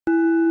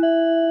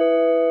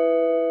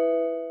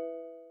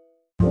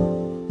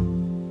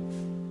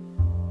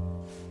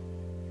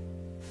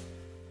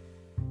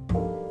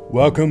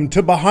Welcome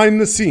to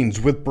Behind the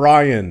Scenes with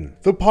Brian,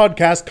 the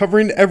podcast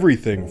covering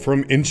everything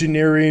from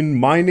engineering,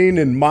 mining,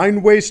 and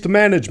mine waste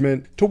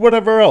management to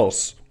whatever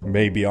else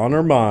may be on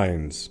our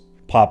minds.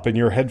 Pop in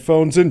your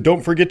headphones and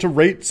don't forget to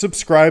rate,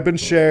 subscribe, and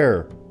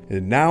share.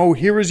 And now,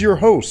 here is your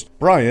host,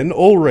 Brian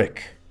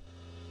Ulrich.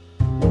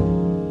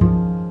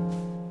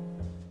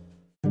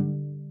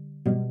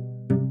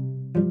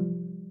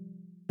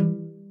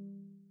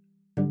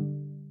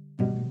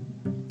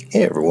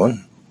 Hey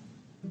everyone,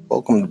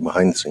 welcome to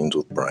Behind the Scenes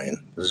with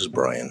Brian. This is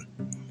Brian.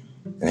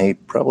 And hey,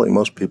 probably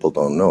most people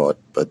don't know it,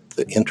 but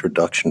the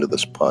introduction to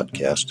this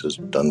podcast is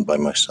done by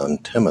my son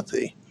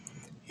Timothy.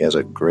 He has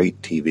a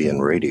great TV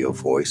and radio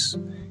voice,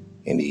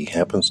 and he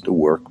happens to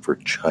work for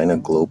China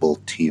Global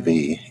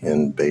TV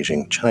in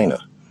Beijing, China.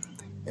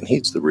 And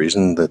he's the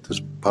reason that this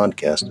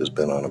podcast has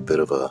been on a bit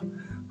of a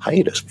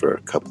hiatus for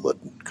a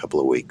couple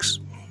of weeks.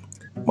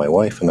 My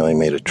wife and I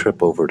made a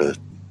trip over to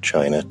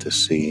China to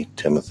see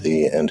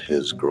Timothy and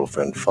his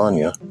girlfriend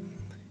Fanya,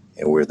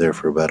 and we were there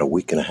for about a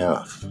week and a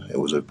half. It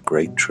was a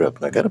great trip,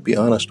 and I got to be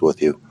honest with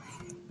you,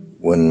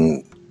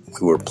 when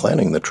we were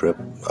planning the trip,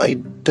 I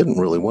didn't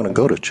really want to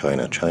go to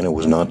China. China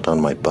was not on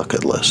my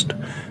bucket list,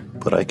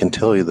 but I can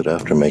tell you that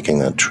after making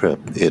that trip,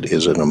 it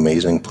is an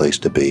amazing place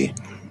to be,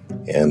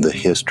 and the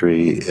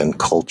history and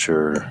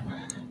culture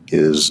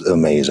is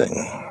amazing.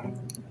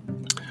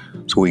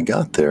 So we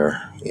got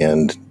there,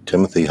 and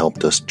Timothy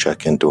helped us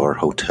check into our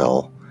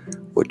hotel,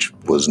 which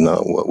was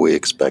not what we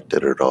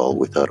expected at all.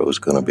 We thought it was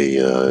going to be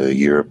a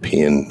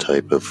European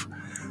type of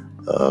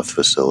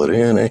facility,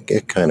 and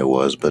it kind of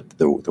was, but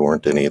there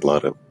weren't a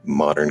lot of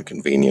modern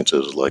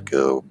conveniences like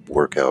a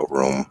workout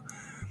room.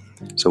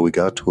 So we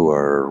got to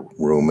our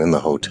room in the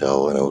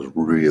hotel, and it was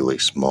really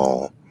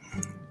small,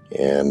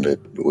 and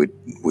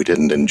we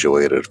didn't enjoy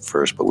it at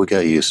first, but we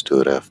got used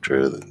to it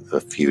after a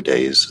few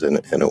days, and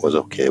it was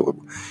okay.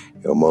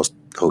 Most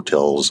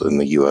hotels in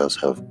the U.S.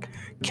 have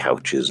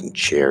couches and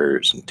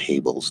chairs and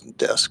tables and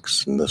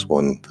desks, and this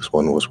one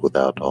was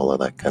without all of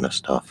that kind of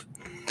stuff.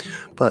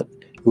 But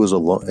it was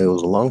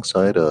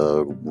alongside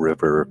a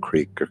river, or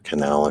creek, or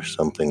canal, or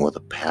something with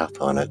a path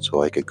on it,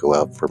 so I could go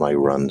out for my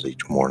runs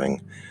each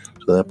morning.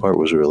 So that part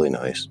was really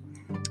nice.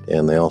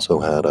 And they also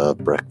had a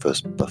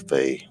breakfast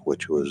buffet,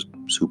 which was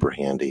super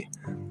handy.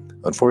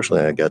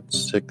 Unfortunately, I got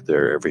sick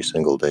there every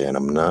single day, and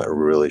I'm not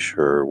really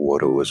sure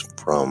what it was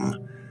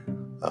from.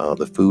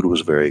 The food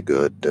was very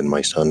good, and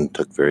my son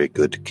took very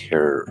good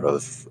care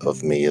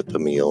of me at the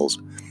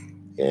meals,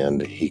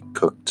 and he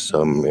cooked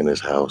some in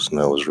his house, and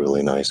that was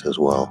really nice as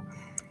well.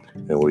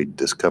 And we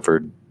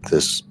discovered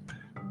this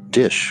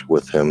dish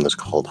with him that's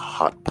called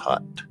hot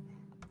pot.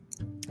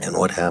 And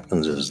what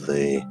happens is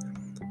they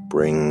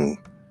bring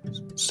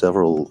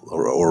several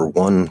or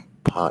one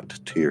pot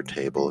to your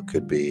table. It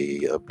could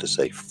be up to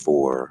say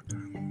 4,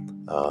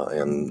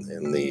 and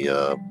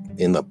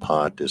in the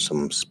pot is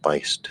some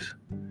spiced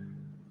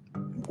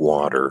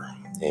water,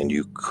 and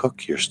you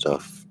cook your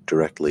stuff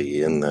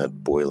directly in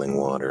that boiling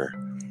water.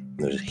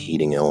 There's a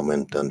heating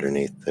element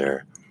underneath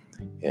there,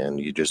 and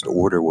you just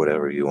order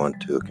whatever you want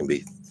to. It can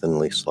be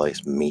thinly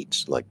sliced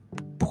meats like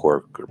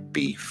pork or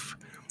beef.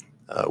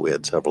 We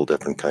had several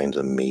different kinds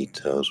of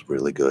meat. That was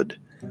really good.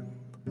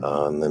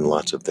 And then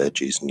lots of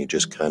veggies, and you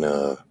just kind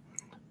of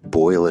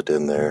boil it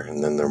in there,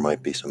 and then there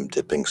might be some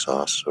dipping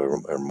sauce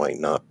or might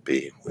not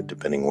be,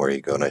 depending where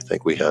you go. And I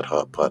think we had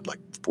hot pot like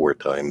 4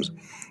 times.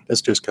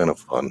 It's just kind of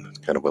fun. It's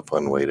kind of a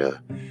fun way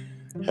to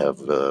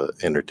have an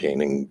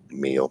entertaining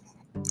meal.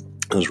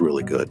 It was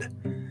really good.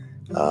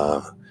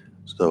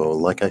 So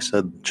like I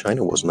said,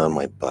 China wasn't on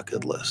my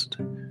bucket list.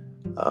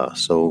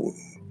 So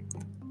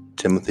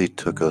Timothy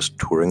took us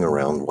touring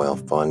around while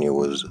Fanya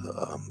was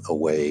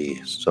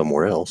away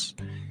somewhere else,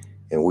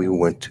 and we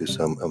went to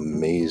some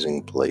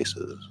amazing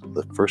places.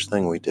 The first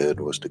thing we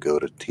did was to go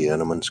to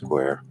Tiananmen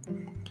Square,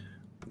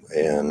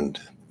 and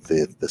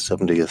the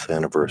 70th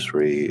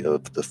anniversary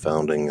of the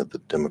founding of the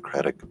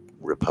Democratic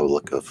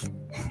Republic of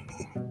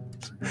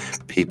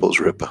People's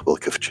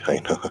Republic of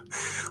China.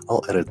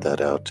 I'll edit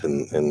that out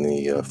in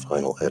the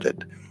final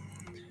edit.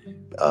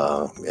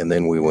 And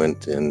then we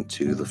went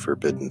into the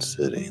Forbidden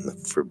City. And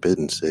the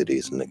Forbidden City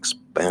is an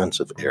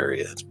expansive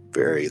area. It's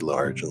very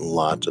large and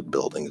lots of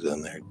buildings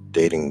in there,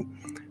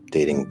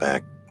 dating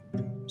back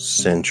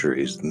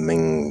centuries. The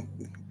Ming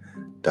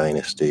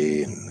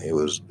Dynasty. It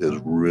was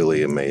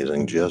really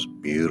amazing. Just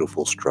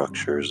beautiful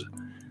structures,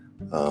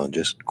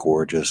 just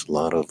gorgeous. A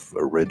lot of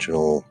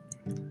original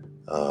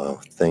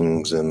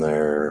things in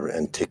there,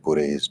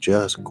 antiquities,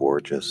 just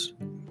gorgeous.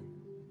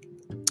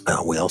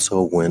 We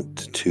also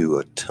went to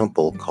a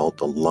temple called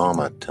the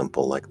Lama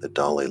Temple, like the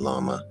Dalai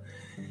Lama,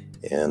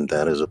 and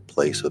that is a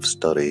place of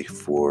study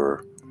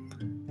for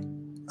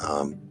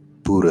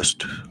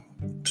Buddhist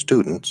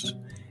students,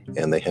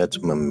 and they had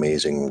some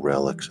amazing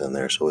relics in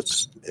there. So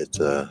it's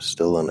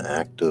still an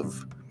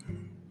active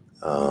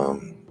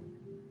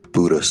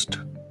Buddhist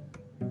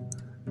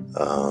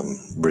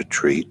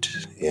retreat,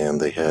 and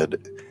they had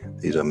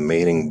these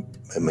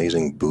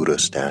amazing Buddha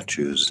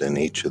statues in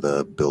each of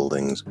the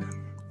buildings,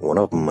 One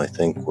of them, I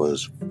think,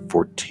 was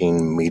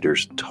 14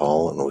 meters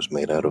tall and was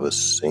made out of a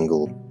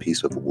single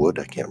piece of wood.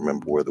 I can't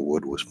remember where the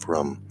wood was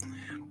from,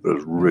 but it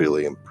was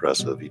really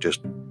impressive. You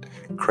just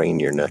crane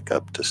your neck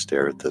up to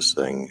stare at this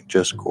thing.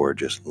 Just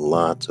gorgeous.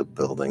 Lots of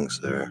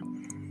buildings there.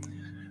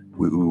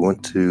 We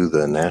went to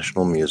the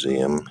National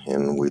Museum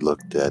and we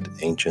looked at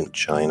ancient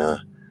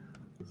China,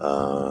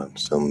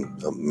 some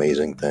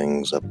amazing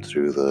things up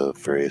through the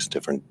various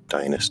different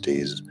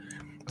dynasties,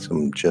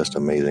 some just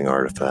amazing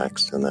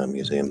artifacts in that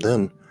museum.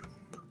 Then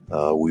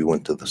we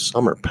went to the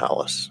Summer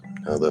Palace.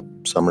 Now, the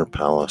Summer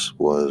Palace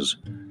was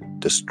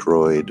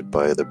destroyed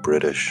by the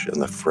British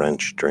and the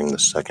French during the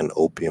Second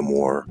Opium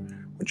War,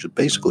 which is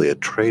basically a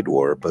trade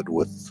war, but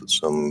with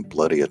some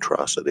bloody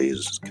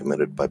atrocities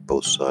committed by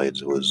both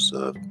sides. It was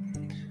a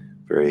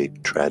very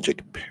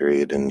tragic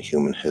period in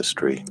human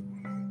history.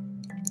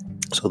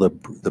 So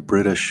the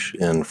British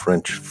and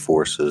French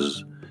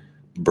forces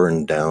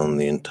burned down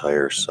the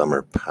entire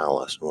Summer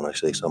Palace. When I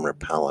say Summer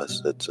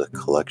Palace, it's a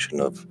collection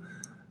of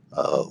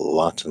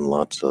lots and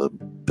lots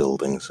of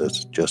buildings.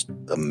 It's just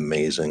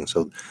amazing.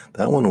 So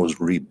that one was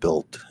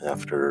rebuilt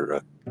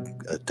after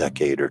a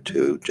decade or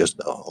two. Just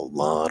a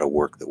lot of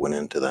work that went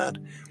into that.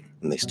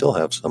 And they still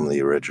have some of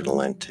the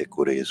original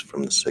antiquities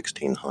from the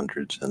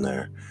 1600s in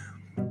there.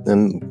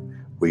 Then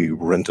we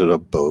rented a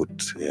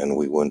boat and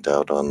we went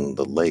out on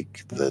the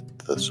lake that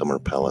the Summer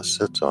Palace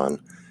sits on,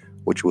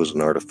 which was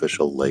an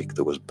artificial lake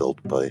that was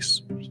built by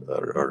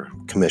or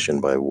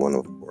commissioned by one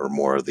or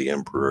more of the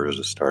emperors.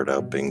 It started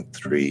out being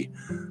 3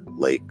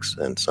 lakes,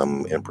 and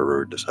some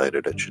emperor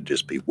decided it should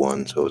just be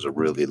one, so it was a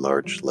really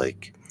large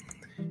lake.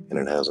 And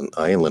it has an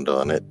island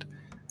on it,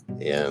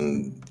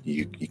 and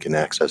you can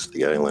access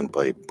the island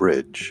by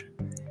bridge.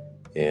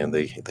 And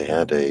they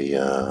had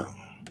a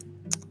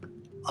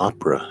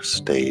opera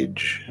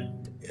stage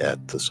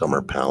at the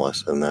Summer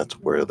Palace, and that's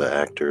where the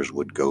actors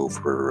would go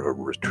for a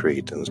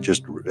retreat, and it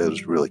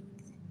was really,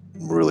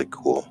 really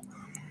cool.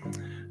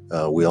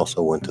 We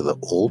also went to the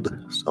old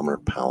Summer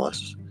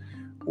Palace,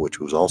 which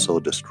was also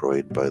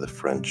destroyed by the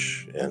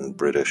French and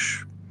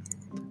British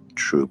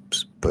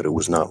troops, but it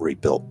was not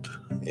rebuilt,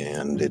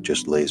 and it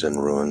just lays in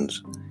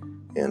ruins,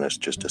 and it's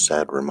just a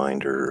sad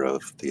reminder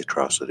of the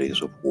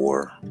atrocities of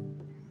war.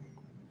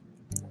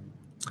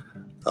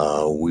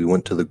 We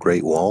went to the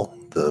Great Wall.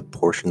 The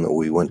portion that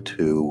we went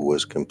to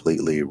was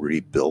completely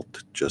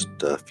rebuilt just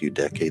a few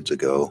decades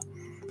ago,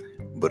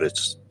 but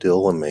it's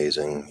still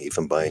amazing,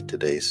 even by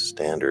today's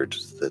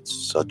standards, that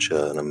such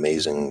an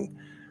amazing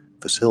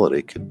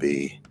facility could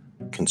be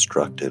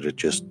constructed. It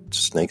just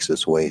snakes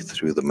its way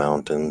through the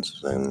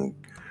mountains, and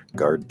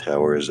guard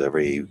towers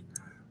every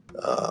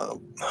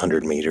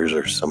 100 meters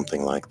or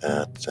something like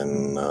that,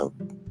 and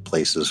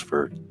places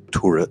for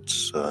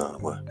turrets,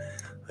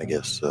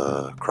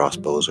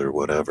 crossbows or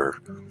whatever,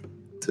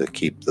 to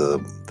keep the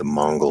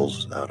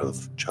Mongols out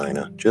of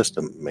China. Just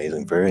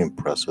amazing, very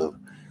impressive.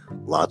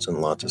 Lots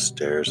and lots of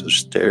stairs. There's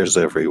stairs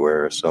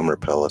everywhere. Summer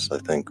Palace, I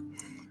think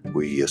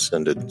we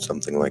ascended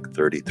something like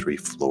 33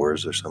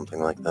 floors or something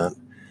like that.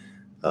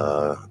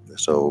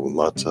 So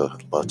lots of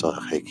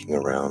hiking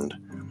around.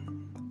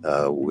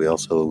 We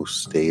also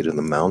stayed in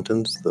the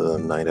mountains the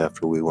night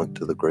after we went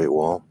to the Great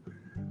Wall,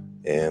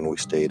 and we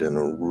stayed in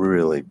a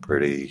really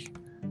pretty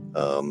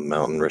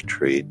mountain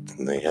retreat,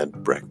 and they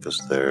had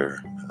breakfast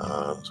there. It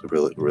was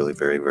really, really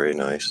very, very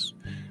nice.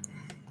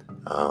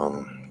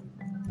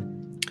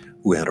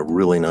 We had a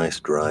really nice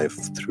drive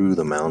through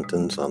the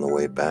mountains on the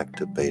way back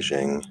to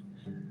Beijing.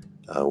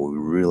 We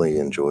really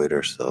enjoyed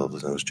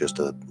ourselves, and it was just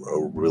a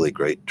really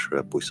great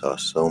trip. We saw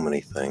so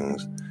many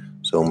things,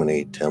 so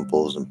many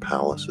temples and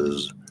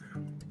palaces.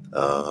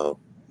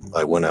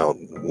 I went out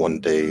one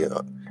day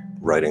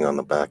riding on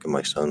the back of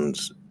my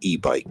son's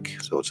e-bike,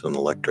 so it's an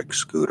electric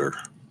scooter,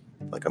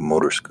 like a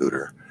motor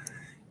scooter.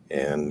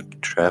 And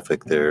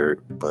traffic there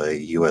by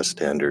U.S.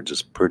 standards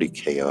is pretty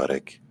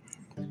chaotic.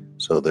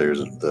 So there's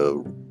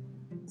the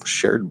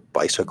shared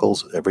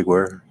bicycles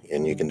everywhere,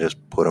 and you can just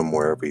put them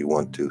wherever you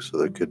want to. So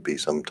there could be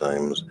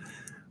sometimes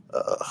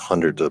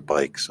hundreds of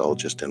bikes all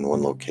just in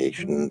one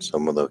location.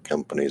 Some of the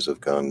companies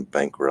have gone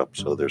bankrupt,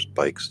 so there's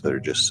bikes that are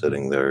just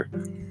sitting there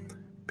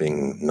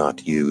being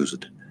not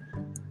used.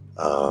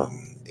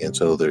 And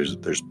so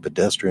there's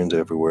pedestrians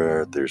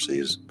everywhere. There's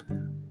these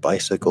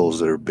bicycles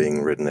that are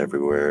being ridden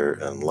everywhere,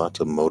 and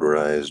lots of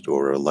motorized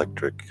or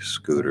electric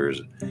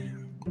scooters.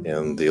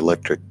 And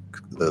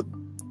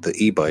the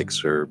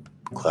e-bikes are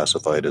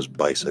classified as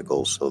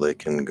bicycles, so they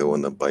can go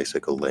in the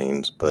bicycle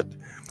lanes, but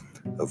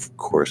of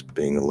course,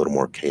 being a little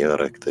more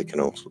chaotic, they can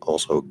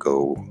also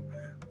go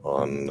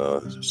on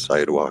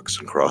sidewalks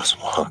and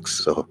crosswalks.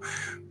 So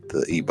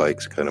the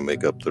e-bikes kind of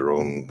make up their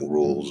own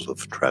rules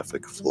of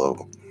traffic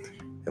flow.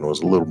 And it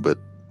was a little bit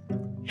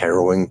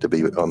harrowing to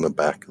be on the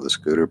back of the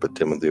scooter, but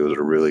Timothy was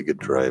a really good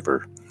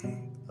driver,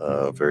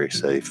 very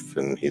safe,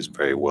 and he's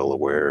very well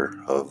aware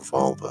of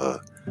all the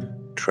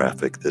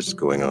traffic that's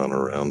going on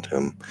around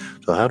him.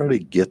 So how did he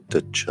get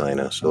to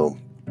China? So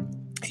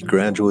he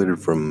graduated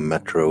from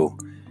Metro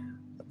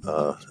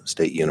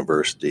State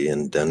University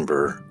in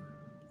Denver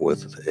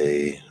with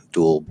a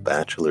dual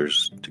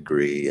bachelor's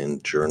degree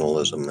in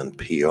journalism and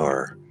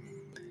PR.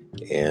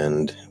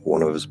 And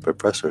one of his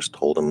professors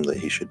told him that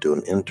he should do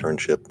an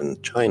internship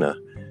in China,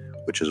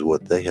 which is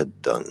what they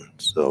had done.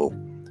 So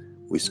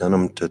we sent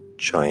him to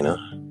China,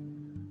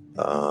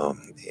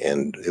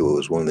 and it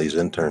was one of these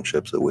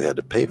internships that we had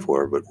to pay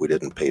for, but we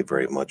didn't pay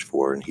very much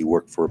for. And he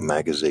worked for a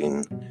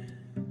magazine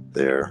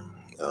there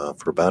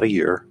for about a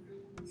year,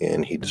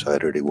 and he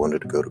decided he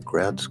wanted to go to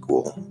grad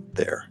school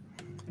there.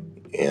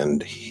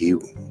 And he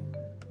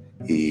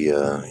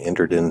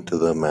entered into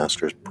the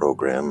master's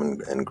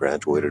program and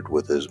graduated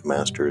with his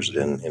master's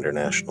in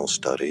international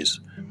studies.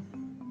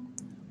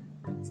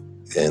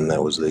 And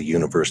that was the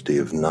University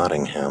of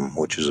Nottingham,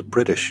 which is a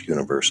British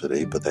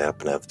university, but they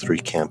happen to have 3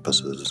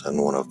 campuses,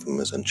 and one of them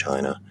is in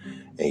China.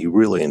 And he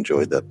really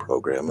enjoyed that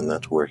program, and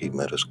that's where he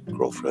met his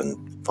girlfriend,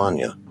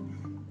 Fania.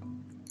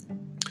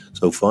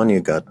 So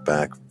Fania got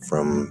back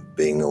from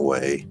being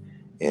away,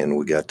 and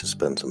we got to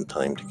spend some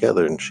time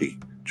together, and she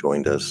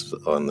joined us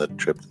on the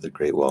trip to the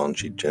Great Wall, and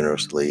she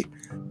generously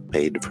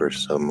paid for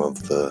some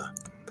of the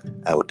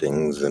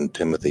outings, and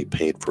Timothy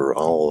paid for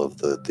all of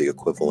the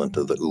equivalent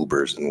of the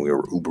Ubers, and we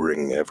were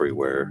Ubering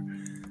everywhere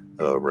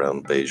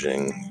around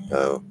Beijing.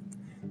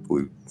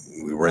 We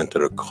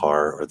rented a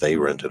car, or they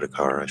rented a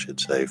car, I should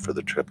say, for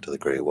the trip to the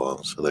Great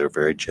Wall. So they were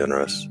very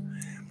generous,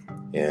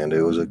 and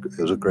it was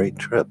a great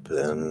trip.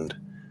 And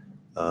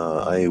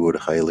I would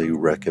highly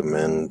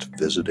recommend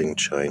visiting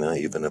China,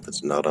 even if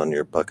it's not on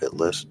your bucket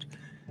list.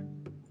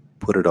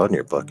 Put it on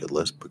your bucket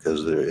list,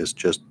 because there is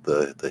just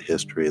the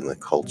history and the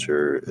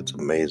culture. It's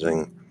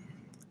amazing.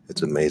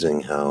 It's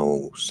amazing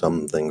how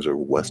some things are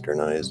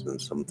westernized and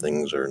some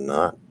things are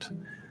not.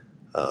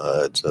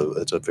 It's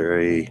a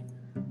very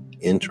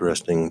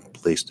interesting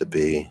place to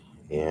be,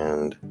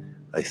 and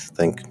I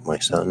thank my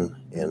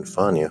son and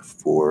Fania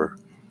for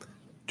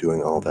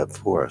doing all that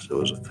for us. It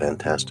was a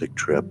fantastic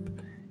trip,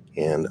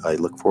 and I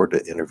look forward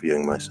to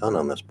interviewing my son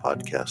on this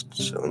podcast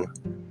soon.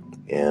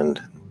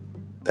 And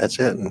that's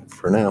it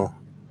for now.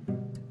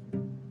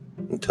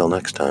 Until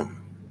next time.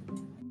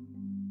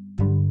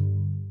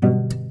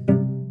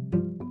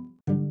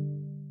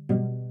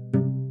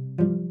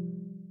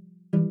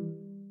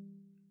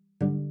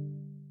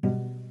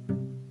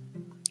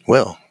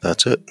 Well,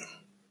 that's it.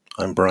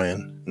 I'm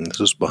Brian, and this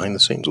is Behind the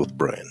Scenes with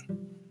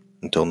Brian.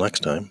 Until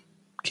next time,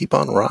 keep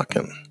on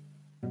rocking.